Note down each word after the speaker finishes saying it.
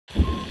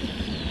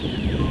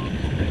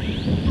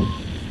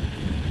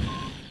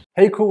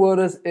Hey cool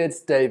worlders, it's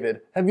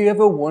David. Have you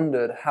ever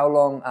wondered how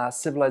long our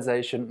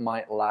civilization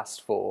might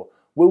last for?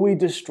 Will we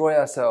destroy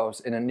ourselves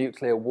in a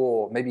nuclear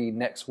war maybe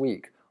next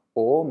week?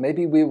 Or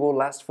maybe we will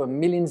last for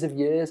millions of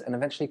years and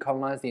eventually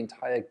colonize the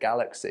entire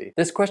galaxy?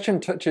 This question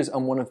touches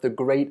on one of the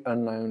great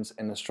unknowns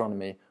in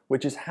astronomy,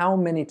 which is how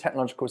many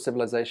technological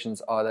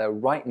civilizations are there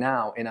right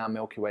now in our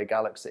Milky Way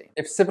galaxy.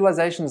 If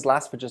civilizations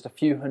last for just a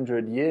few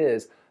hundred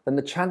years, then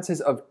the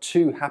chances of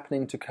two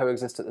happening to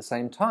coexist at the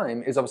same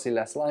time is obviously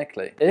less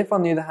likely. If,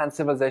 on the other hand,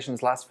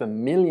 civilizations last for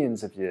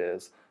millions of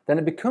years, then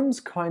it becomes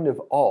kind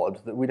of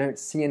odd that we don't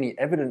see any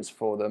evidence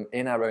for them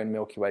in our own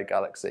Milky Way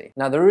galaxy.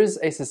 Now, there is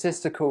a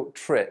statistical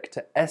trick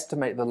to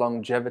estimate the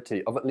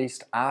longevity of at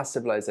least our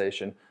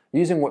civilization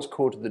using what's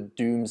called the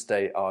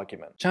Doomsday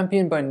Argument.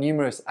 Championed by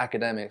numerous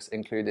academics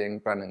including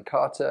Brandon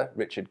Carter,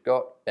 Richard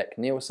Gott, Beck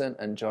Nielsen,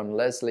 and John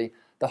Leslie,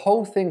 the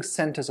whole thing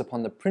centers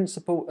upon the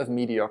principle of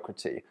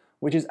mediocrity,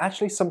 which is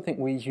actually something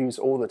we use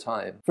all the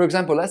time. For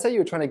example, let's say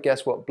you're trying to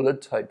guess what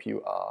blood type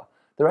you are.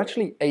 There are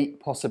actually 8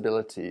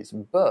 possibilities,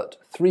 but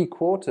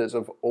 3/4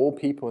 of all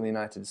people in the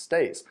United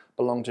States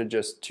belong to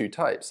just 2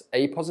 types,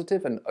 A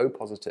positive and O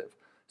positive.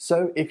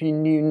 So if you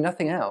knew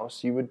nothing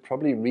else, you would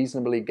probably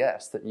reasonably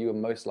guess that you were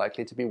most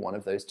likely to be one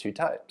of those 2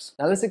 types.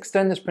 Now let's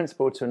extend this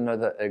principle to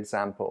another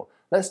example.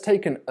 Let's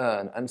take an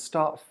urn and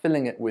start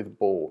filling it with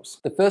balls.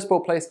 The first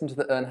ball placed into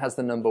the urn has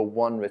the number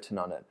 1 written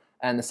on it,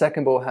 and the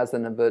second ball has the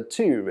number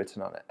 2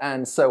 written on it,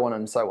 and so on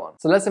and so on.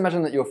 So let's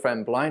imagine that your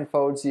friend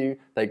blindfolds you,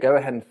 they go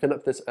ahead and fill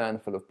up this urn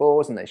full of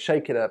balls and they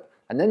shake it up,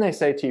 and then they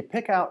say to you,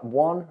 pick out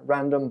one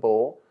random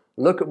ball,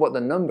 look at what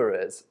the number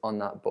is on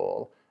that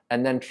ball,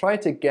 and then try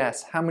to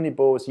guess how many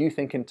balls you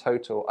think in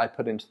total I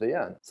put into the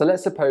urn. So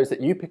let's suppose that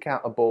you pick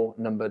out a ball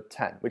numbered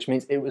 10, which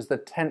means it was the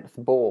 10th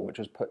ball which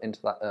was put into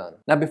that urn.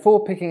 Now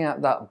before picking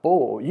out that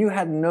ball, you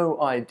had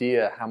no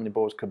idea how many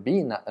balls could be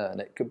in that urn.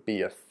 It could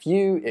be a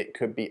few, it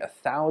could be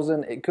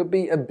 1,000, it could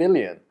be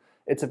 1,000,000,000.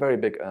 It's a very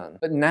big urn.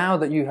 But now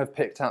that you have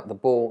picked out the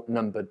ball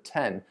numbered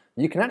 10,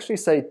 you can actually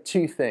say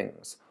 2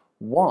 things.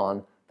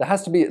 One, there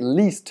has to be at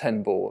least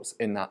 10 balls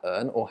in that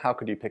urn, or how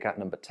could you pick out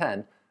number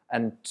 10?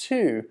 And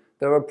 2,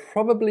 there are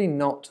probably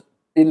not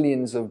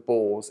billions of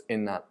balls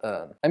in that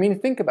urn. I mean,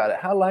 think about it.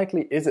 How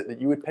likely is it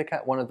that you would pick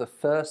out one of the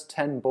first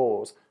 10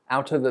 balls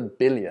out of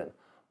 1,000,000,000?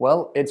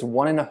 Well, it's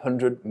 1 in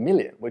 100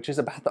 million, which is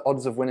about the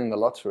odds of winning the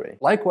lottery.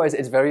 Likewise,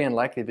 it's very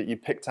unlikely that you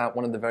picked out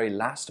one of the very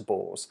last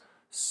balls.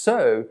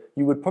 So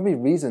you would probably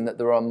reason that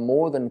there are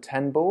more than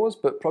 10 balls,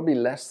 but probably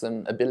less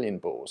than 1,000,000,000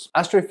 balls.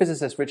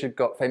 Astrophysicist Richard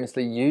Gott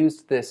famously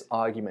used this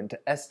argument to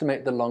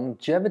estimate the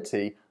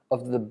longevity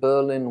of the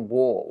Berlin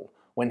Wall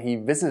when he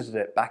visited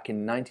it back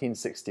in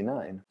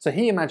 1969. So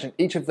he imagined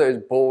each of those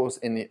balls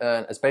in the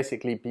urn as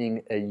basically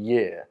being a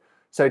year.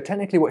 So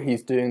technically what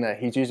he's doing there,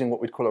 he's using what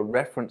we'd call a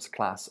reference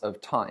class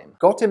of time.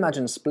 Gott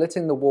imagined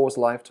splitting the wall's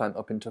lifetime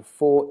up into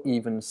 4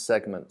 even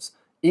segments,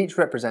 each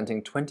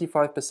representing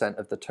 25%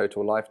 of the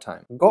total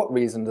lifetime. Gott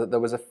reasoned that there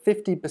was a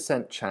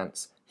 50%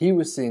 chance he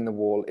was seeing the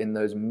wall in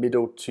those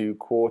middle 2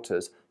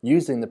 quarters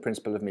using the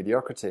principle of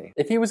mediocrity.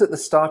 If he was at the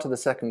start of the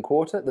second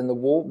quarter, then the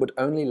wall would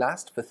only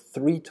last for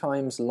 3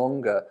 times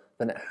longer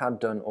than it had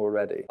done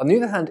already. On the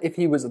other hand, if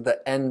he was at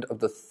the end of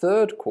the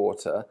third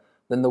quarter,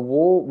 then the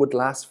wall would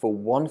last for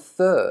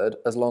 1/3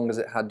 as long as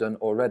it had done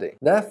already.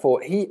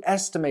 Therefore, he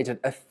estimated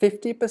a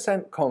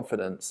 50%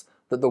 confidence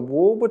that the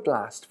wall would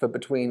last for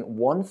between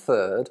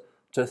 1/3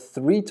 to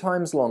 3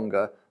 times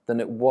longer than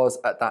it was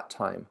at that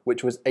time,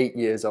 which was 8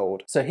 years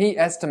old. So he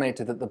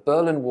estimated that the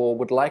Berlin Wall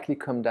would likely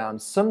come down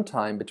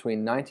sometime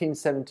between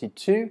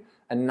 1972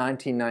 and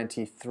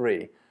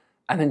 1993.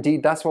 And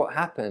indeed, that's what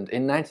happened.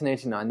 In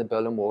 1989, the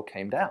Berlin Wall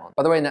came down.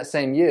 By the way, in that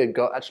same year,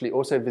 Gott actually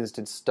also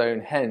visited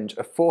Stonehenge,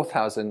 a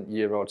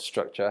 4,000-year-old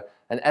structure,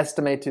 and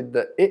estimated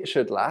that it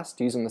should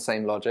last, using the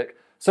same logic,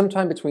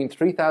 sometime between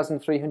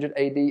 3,300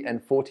 AD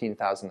and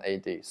 14,000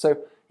 AD. So,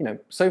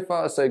 so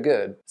far so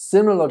good.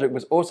 Similar logic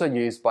was also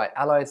used by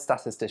Allied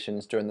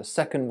statisticians during the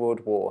Second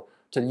World War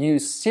to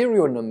use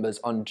serial numbers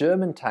on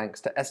German tanks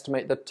to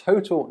estimate the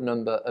total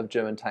number of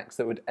German tanks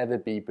that would ever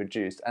be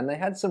produced, and they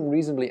had some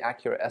reasonably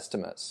accurate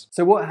estimates.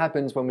 So what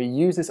happens when we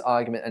use this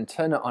argument and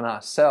turn it on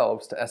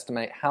ourselves to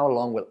estimate how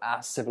long will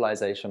our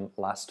civilization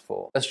last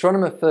for?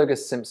 Astronomer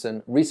Fergus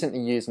Simpson recently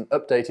used an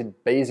updated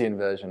Bayesian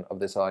version of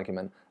this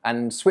argument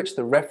and switched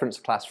the reference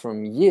class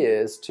from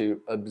years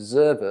to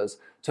observers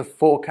to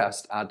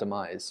forecast our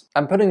demise.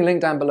 I'm putting a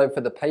link down below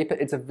for the paper.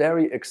 It's a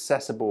very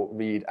accessible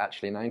read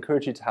actually, and I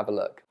encourage you to have a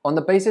look. On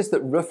the basis that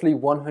roughly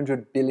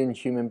 100 billion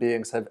human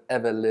beings have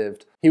ever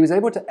lived, he was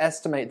able to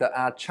estimate that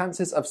our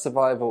chances of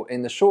survival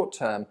in the short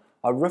term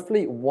are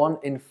roughly 1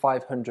 in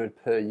 500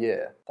 per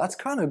year. That's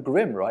kind of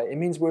grim, right? It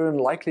means we're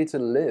unlikely to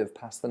live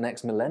past the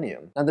next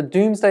millennium. Now, the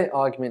Doomsday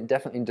Argument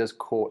definitely does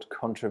court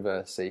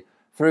controversy.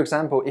 For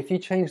example, if you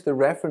change the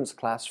reference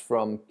class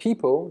from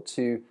people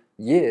to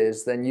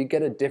years, then you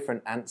get a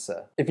different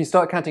answer. If you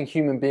start counting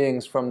human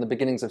beings from the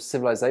beginnings of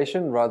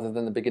civilization rather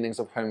than the beginnings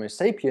of Homo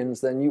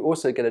sapiens, then you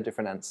also get a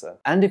different answer.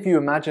 And if you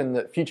imagine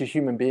that future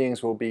human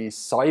beings will be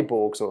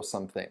cyborgs or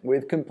something,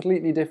 with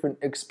completely different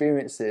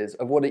experiences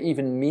of what it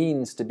even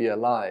means to be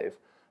alive,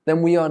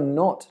 then we are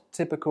not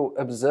typical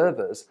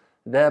observers,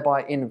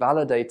 thereby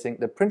invalidating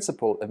the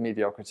principle of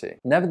mediocrity.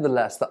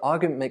 Nevertheless, the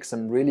argument makes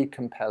some really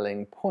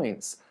compelling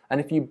points, and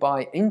if you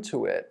buy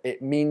into it,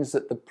 it means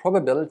that the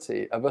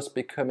probability of us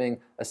becoming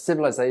a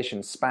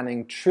civilization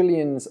spanning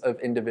trillions of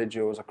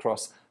individuals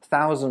across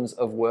thousands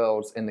of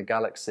worlds in the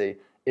galaxy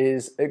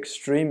is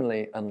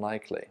extremely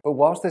unlikely. But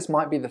whilst this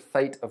might be the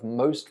fate of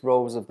most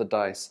rolls of the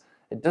dice,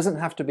 it doesn't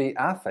have to be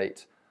our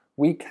fate.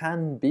 We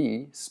can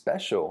be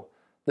special.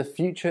 The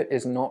future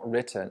is not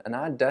written, and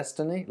our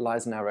destiny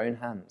lies in our own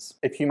hands.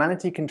 If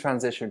humanity can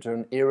transition to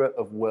an era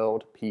of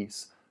world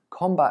peace,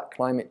 combat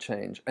climate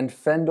change, and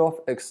fend off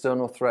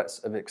external threats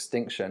of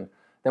extinction,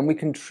 then we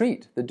can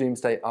treat the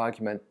Doomsday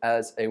Argument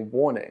as a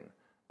warning,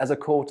 as a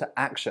call to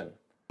action.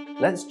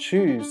 Let's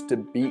choose to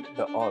beat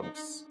the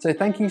odds. So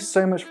thank you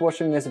so much for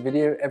watching this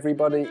video,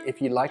 everybody. If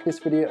you like this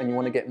video and you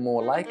want to get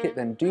more like it,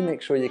 then do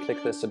make sure you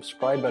click the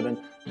subscribe button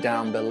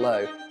down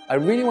below. I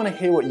really want to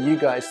hear what you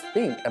guys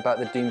think about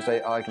the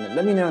Doomsday Argument.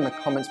 Let me know in the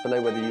comments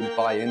below whether you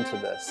buy into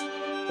this.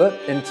 But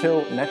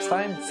until next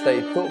time,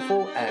 stay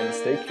thoughtful and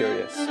stay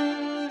curious.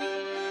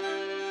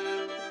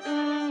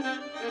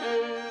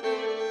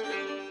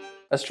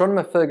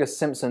 Astronomer Fergus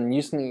Simpson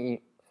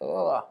recently,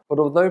 but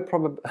although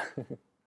probably